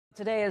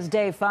Today is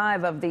day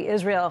 5 of the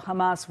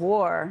Israel-Hamas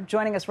war.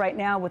 Joining us right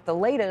now with the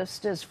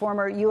latest is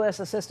former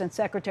U.S. Assistant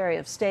Secretary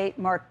of State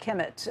Mark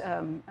Kimmitt.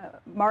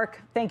 Mark,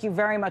 thank you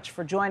very much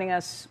for joining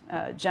us,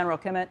 General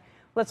Kimmitt.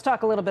 Let's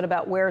talk a little bit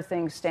about where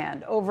things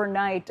stand.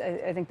 Overnight,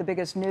 I think the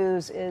biggest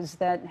news is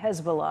that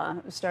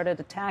Hezbollah started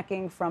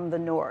attacking from the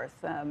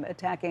north,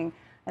 attacking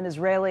an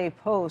Israeli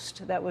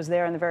post that was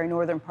there in the very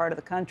northern part of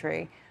the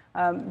country.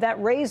 That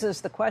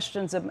raises the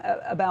questions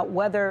about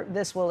whether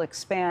this will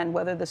expand,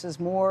 whether this is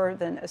more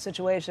than a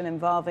situation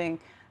involving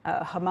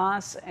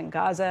Hamas and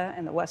Gaza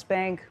and the West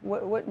Bank.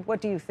 What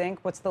do you think?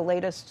 What's the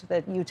latest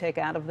that you take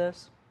out of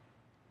this?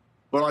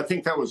 Well, I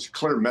think that was a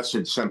clear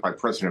message sent by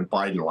President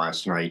Biden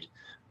last night,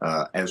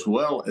 as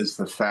well as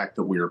the fact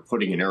that we are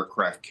putting an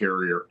aircraft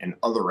carrier and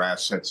other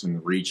assets in the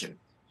region.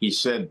 He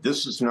said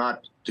this is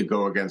not to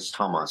go against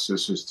Hamas.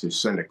 This is to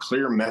send a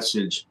clear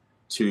message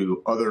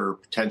to other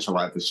potential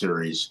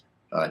adversaries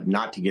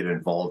not to get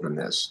involved in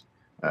this.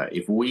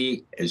 If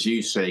we, as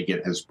you say,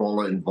 get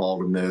Hezbollah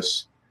involved in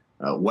this,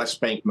 West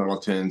Bank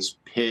militants,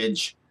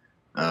 PIJ,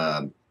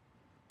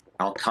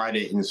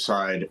 Al-Qaeda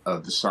inside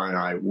of the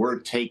Sinai, we're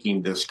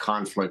taking this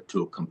conflict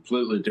to a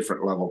completely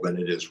different level than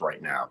it is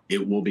right now.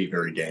 It will be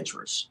very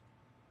dangerous.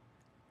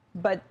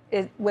 But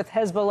with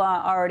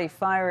Hezbollah already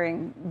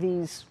firing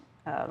this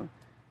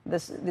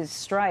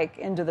strike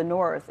into the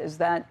north, is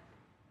that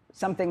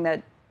something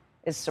that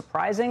is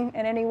surprising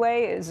in any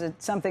way? Is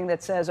it something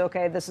that says,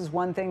 okay, this is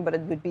one thing, but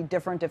it would be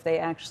different if they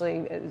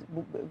actually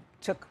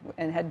took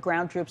and had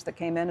ground troops that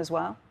came in as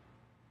well?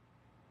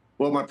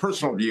 Well, my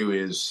personal view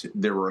is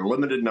there were a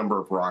limited number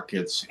of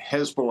rockets.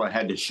 Hezbollah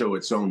had to show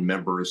its own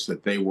members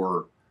that they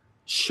were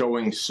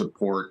showing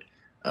support.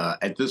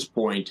 At this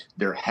point,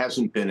 there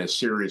hasn't been a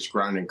serious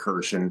ground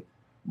incursion,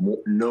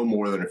 no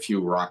more than a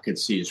few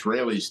rockets. The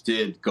Israelis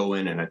did go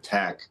in and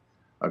attack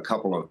a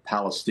couple of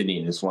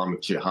Palestinian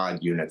Islamic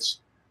Jihad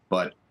units.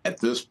 But at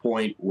this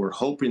point, we're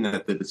hoping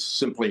that it's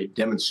simply a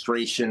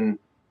demonstration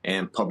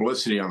and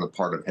publicity on the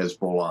part of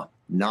Hezbollah,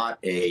 not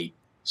a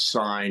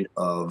sign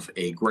of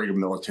a greater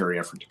military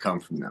effort to come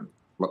from them.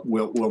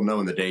 We'll know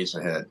in the days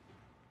ahead.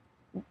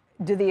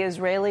 Do the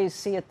Israelis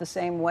see it the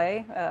same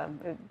way?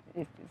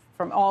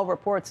 From all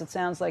reports, it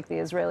sounds like the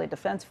Israeli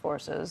Defense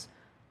Forces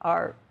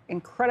are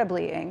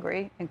incredibly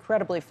angry,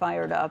 incredibly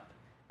fired up,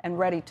 and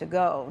ready to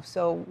go.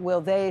 So will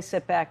they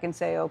sit back and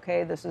say,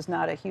 okay, this is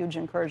not a huge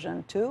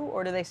incursion too,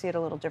 or do they see it a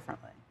little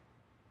differently?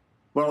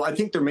 Well, I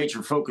think their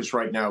major focus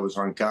right now is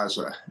on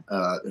Gaza.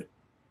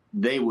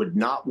 They would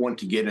not want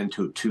to get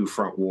into a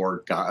two-front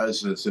war.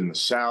 Gaza is in the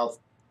south,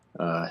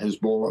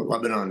 Hezbollah,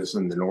 Lebanon is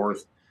in the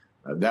north.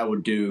 That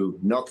would do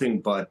nothing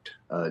but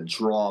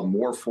draw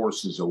more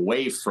forces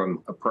away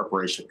from a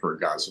preparation for a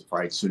Gaza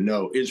fight. So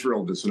no,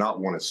 Israel does not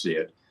want to see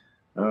it.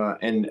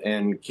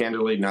 And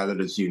candidly, neither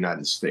does the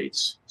United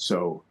States.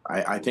 So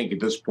I think at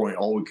this point,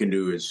 all we can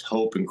do is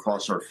hope and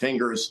cross our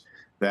fingers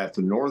that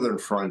the northern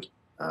front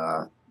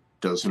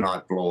does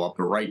not blow up.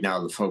 But right now,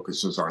 the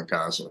focus is on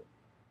Gaza.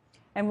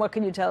 And what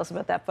can you tell us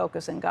about that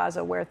focus in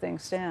Gaza, where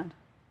things stand?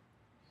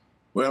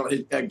 Well,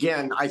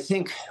 again, I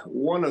think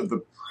one of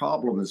the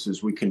problems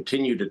is we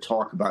continue to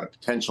talk about a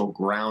potential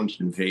ground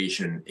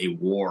invasion, a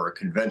war, a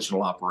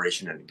conventional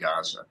operation in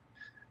Gaza.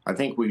 I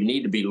think we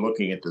need to be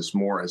looking at this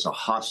more as a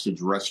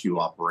hostage rescue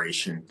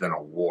operation than a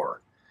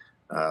war.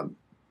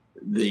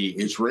 The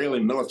Israeli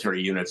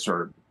military units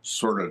are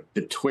sort of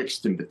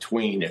betwixt and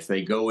between. If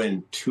they go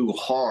in too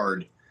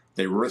hard,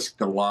 they risk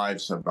the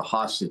lives of the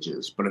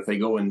hostages. But if they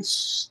go in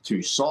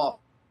too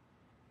soft,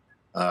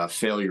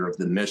 failure of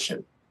the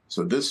mission.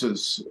 So this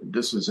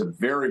is a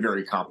very,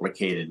 very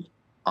complicated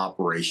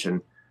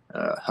operation.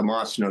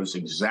 Hamas knows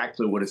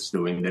exactly what it's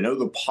doing. They know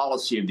the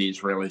policy of the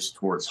Israelis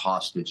towards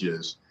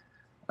hostages.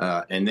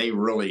 And they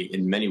really,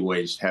 in many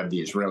ways, have the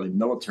Israeli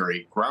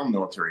military, ground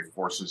military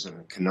forces in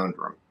a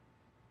conundrum.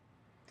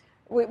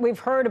 We've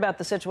heard about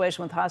the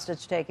situation with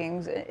hostage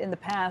takings. In the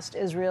past,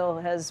 Israel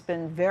has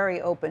been very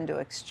open to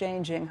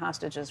exchanging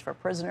hostages for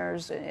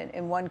prisoners.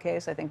 In one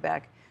case, I think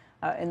back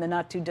in the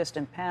not too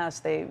distant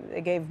past, they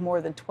gave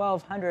more than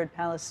 1,200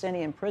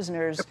 Palestinian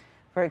prisoners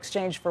for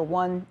exchange for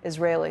one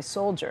Israeli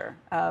soldier.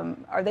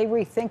 Are they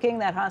rethinking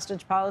that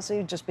hostage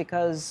policy just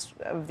because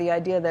of the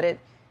idea that it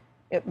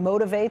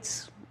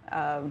motivates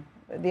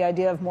the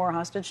idea of more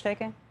hostage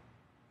taking?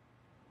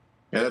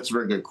 Yeah, that's a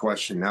very good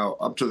question. Now,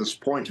 up to this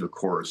point, of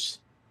course,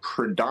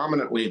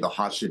 predominantly the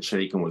hostage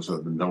taking was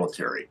of the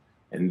military.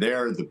 And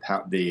there, the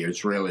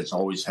Israelis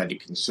always had to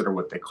consider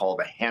what they call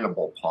the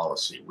Hannibal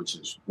policy, which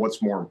is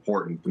what's more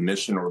important, the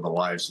mission or the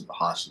lives of the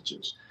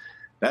hostages.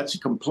 That's a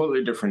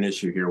completely different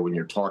issue here when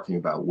you're talking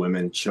about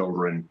women,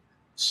 children,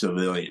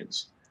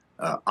 civilians.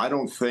 I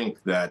don't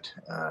think that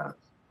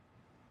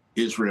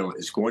Israel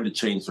is going to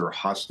change their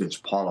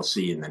hostage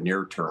policy in the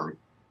near term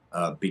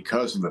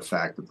because of the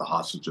fact that the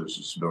hostages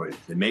are civilians.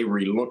 They may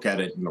relook at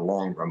it in the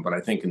long run, but I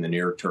think in the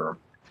near term,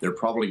 they're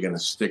probably going to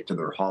stick to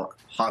their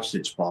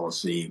hostage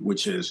policy,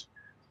 which is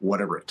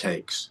whatever it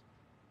takes.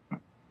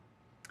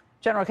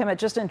 General Kimmitt,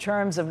 just in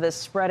terms of this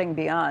spreading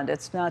beyond,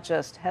 it's not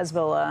just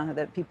Hezbollah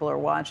that people are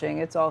watching,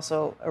 it's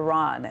also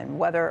Iran and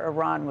whether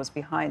Iran was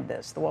behind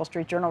this. The Wall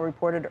Street Journal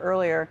reported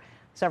earlier,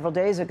 several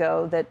days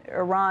ago, that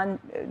Iran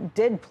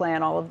did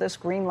plan all of this,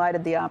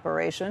 green-lighted the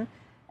operation,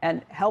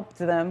 and helped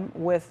them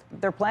with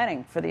their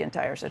planning for the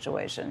entire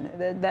situation.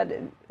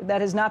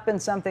 That has not been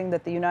something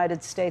that the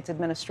United States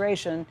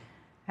administration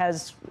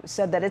has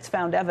said that it's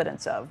found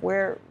evidence of.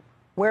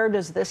 Where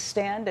does this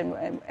stand,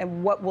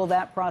 and what will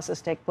that process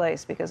take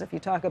place? Because if you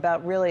talk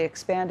about really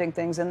expanding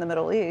things in the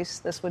Middle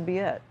East, this would be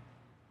it.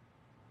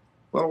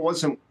 Well, it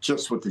wasn't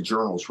just with the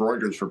journals.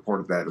 Reuters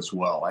reported that as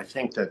well. I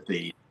think that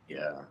the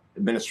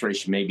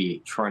administration may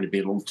be trying to be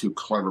a little too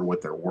clever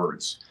with their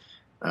words.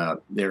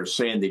 They're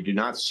saying they do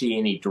not see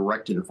any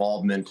direct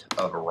involvement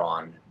of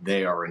Iran.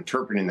 They are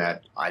interpreting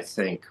that, I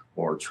think,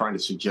 or trying to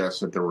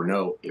suggest that there were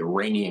no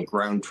Iranian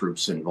ground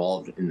troops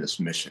involved in this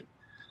mission.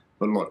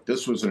 But look,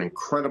 this was an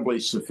incredibly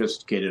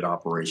sophisticated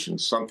operation,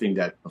 something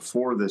that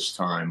before this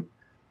time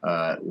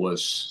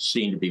was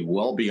seen to be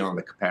well beyond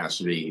the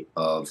capacity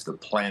of the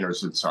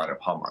planners inside of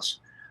Hamas.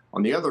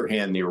 On the other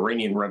hand, the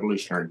Iranian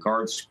Revolutionary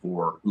Guard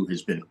Corps, who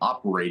has been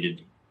operating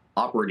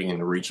in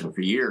the region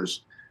for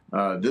years,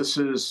 this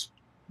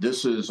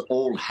is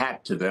old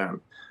hat to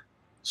them.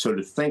 So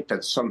to think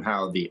that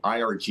somehow the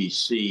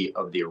IRGC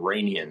of the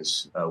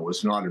Iranians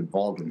was not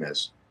involved in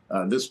this,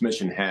 this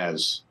mission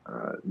has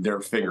their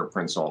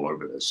fingerprints all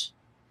over this.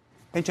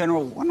 Hey,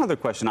 General, one other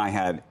question I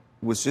had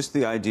was just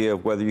the idea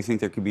of whether you think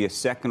there could be a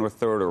second or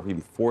third or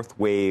even fourth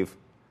wave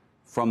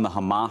from the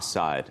Hamas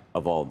side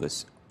of all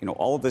this. You know,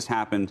 all of this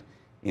happened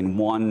in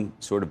one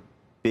sort of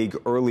big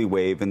early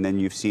wave, and then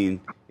you've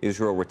seen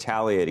Israel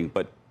retaliating.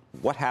 But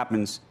what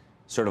happens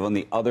sort of on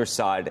the other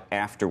side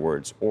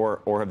afterwards?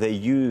 Or have they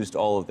used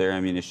all of their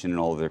ammunition and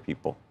all of their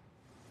people?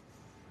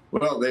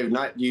 Well, they've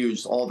not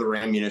used all their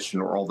ammunition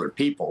or all their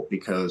people,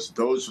 because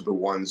those are the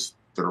ones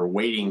that are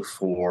waiting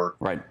for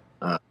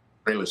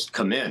Israelis to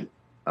come in.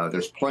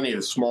 There's plenty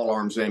of small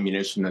arms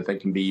ammunition that they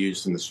can be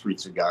used in the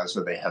streets of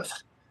Gaza.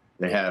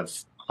 They have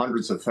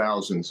hundreds of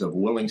thousands of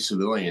willing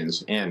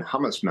civilians and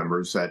Hamas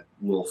members that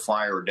will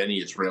fire at any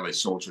Israeli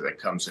soldier that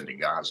comes into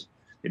Gaza.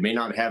 They may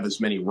not have as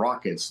many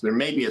rockets. There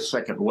may be a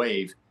second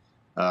wave.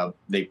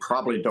 They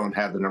probably don't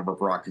have the number of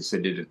rockets they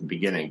did at the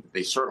beginning. But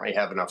they certainly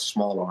have enough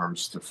small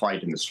arms to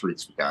fight in the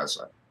streets of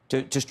Gaza.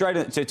 To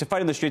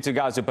fight in the streets of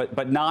Gaza,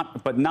 but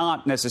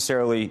not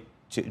necessarily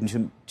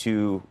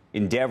to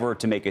endeavor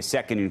to make a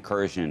second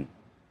incursion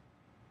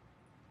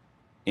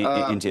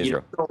into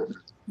Israel.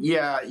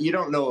 You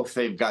don't know if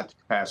they've got the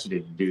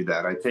capacity to do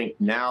that. I think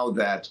now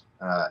that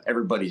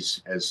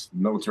everybody's, as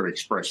military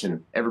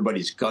expression,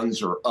 everybody's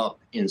guns are up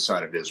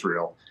inside of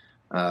Israel.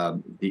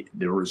 The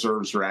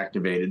reserves are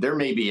activated. There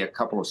may be a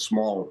couple of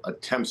small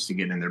attempts to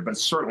get in there, but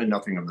certainly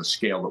nothing of the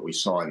scale that we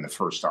saw in the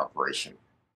first operation.